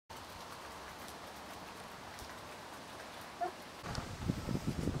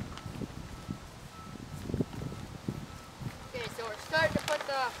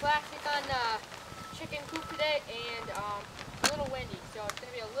plastic on the chicken coop today, and a little windy, so it's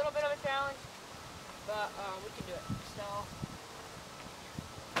going to be a little bit of a challenge, but we can do it. So,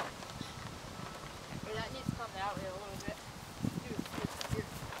 that needs to come that way a little bit. Dude,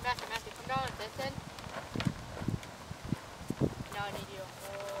 Matthew, come down at this end. Now I need you to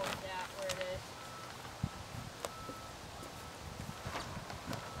hold that where it is.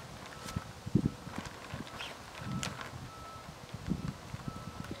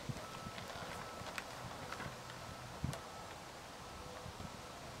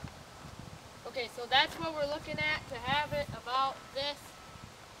 Okay, so that's what we're looking at, to have it about this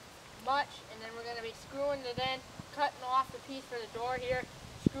much, and then we're going to be screwing it in, cutting off the piece for the door here,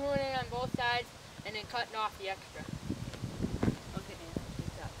 screwing it on both sides, and then cutting off the extra. Okay,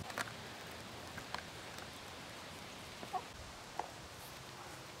 take that.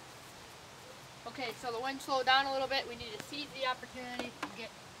 Okay, so the wind slowed down a little bit. We need to seize the opportunity to get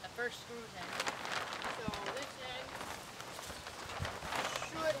the first screws in. So this end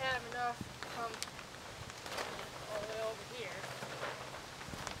should have enough to come all the way over here.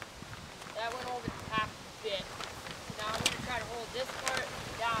 That went over the top a bit. Now I'm going to try to hold this part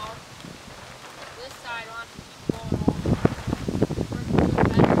down. This side wants to keep going over. Works a little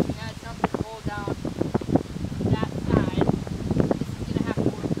better if you had something to hold down that side. This is going to have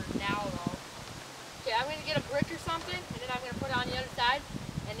to work for now though. Okay, I'm going to get a brick or something, and then I'm going to put it on the other side,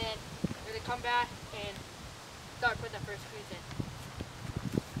 and then I'm going to come back and start putting the first screws in.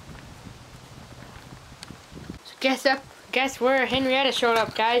 So guess where Henrietta showed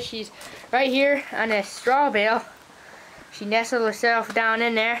up, guys. She's right here on this straw bale. She nestled herself down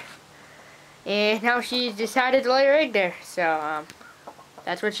in there, and now she's decided to lay her egg there. So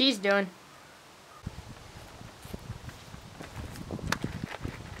that's what she's doing.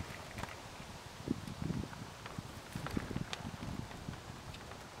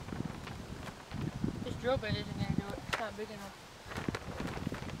 This drill bit isn't going to do it. It's not big enough.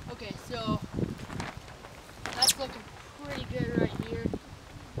 Okay, so that's looking pretty good right here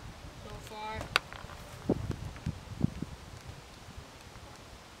so far.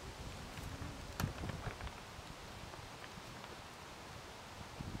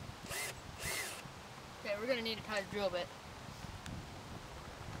 Okay, we're going to need to tie the drill bit.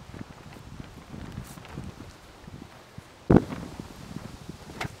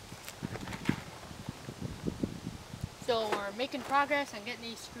 So we're making progress on getting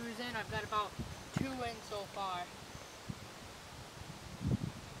these screws in. I've got about 2 in so far.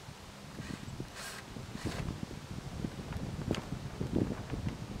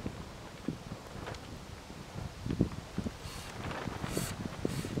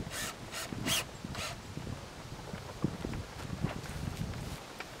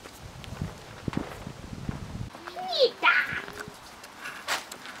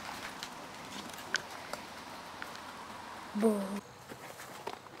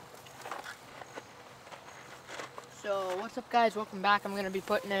 So what's up, guys? Welcome back. I'm going to be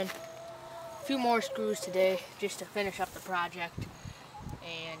putting in a few more screws today just to finish up the project,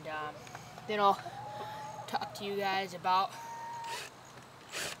 and then I'll talk to you guys about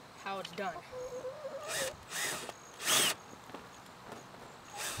how it's done.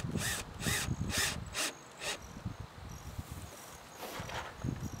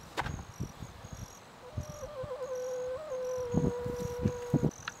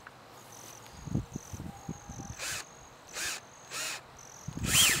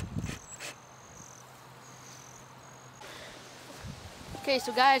 Okay,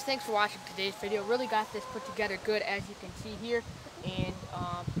 so guys, thanks for watching today's video. Really got this put together good, as you can see here, and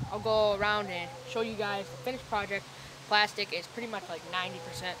I'll go around and show you guys the finished project. Plastic is pretty much like 90%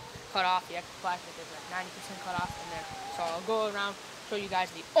 cut off. The extra plastic is like 90% cut off in there. So I'll go around, show you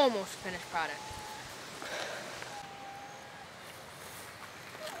guys the almost finished product.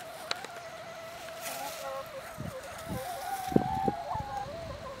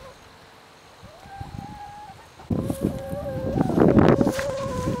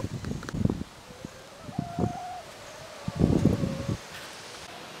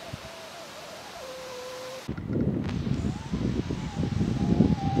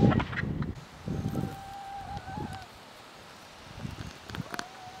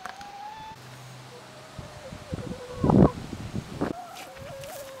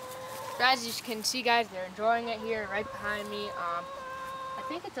 As you can see, guys, they're enjoying it here right behind me. I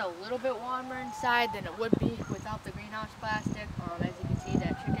think it's a little bit warmer inside than it would be without the greenhouse plastic. As you can see,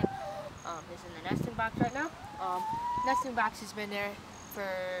 that chicken is in the nesting box right now. Nesting box has been there for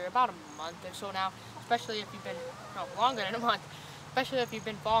about a month or so now, especially if you've been, no, longer than a month, especially if you've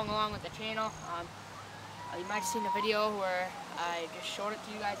been following along with the channel. You might have seen a video where I just showed it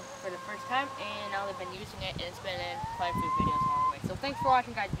to you guys for the first time, and now they've been using it, and it's been in quite a few videos along the way. So thanks for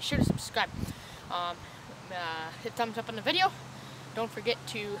watching, guys. Be sure to subscribe. Hit thumbs up on the video. Don't forget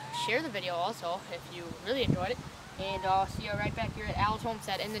to share the video also if you really enjoyed it. And I'll see you right back here at Al's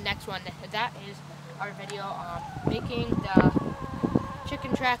Homestead in the next one. That is our video making the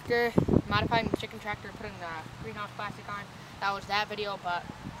chicken tractor, modifying the chicken tractor, putting the greenhouse plastic on. That was that video, but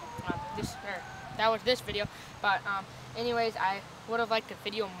that was this video. But anyways, I would have liked a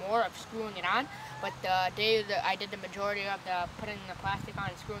video more of screwing it on, but the day that I did the majority of the putting the plastic on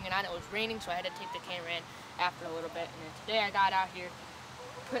and screwing it on, it was raining, so I had to take the camera in after a little bit. And then today I got out here,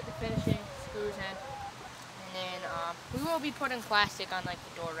 put the finishing screws in, and then we will be putting plastic on like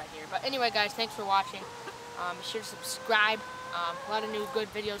the door right here. But anyway, guys, thanks for watching. Be sure to subscribe. A lot of new good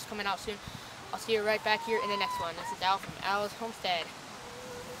videos coming out soon. I'll see you right back here in the next one. This is Al from Al's Homestead.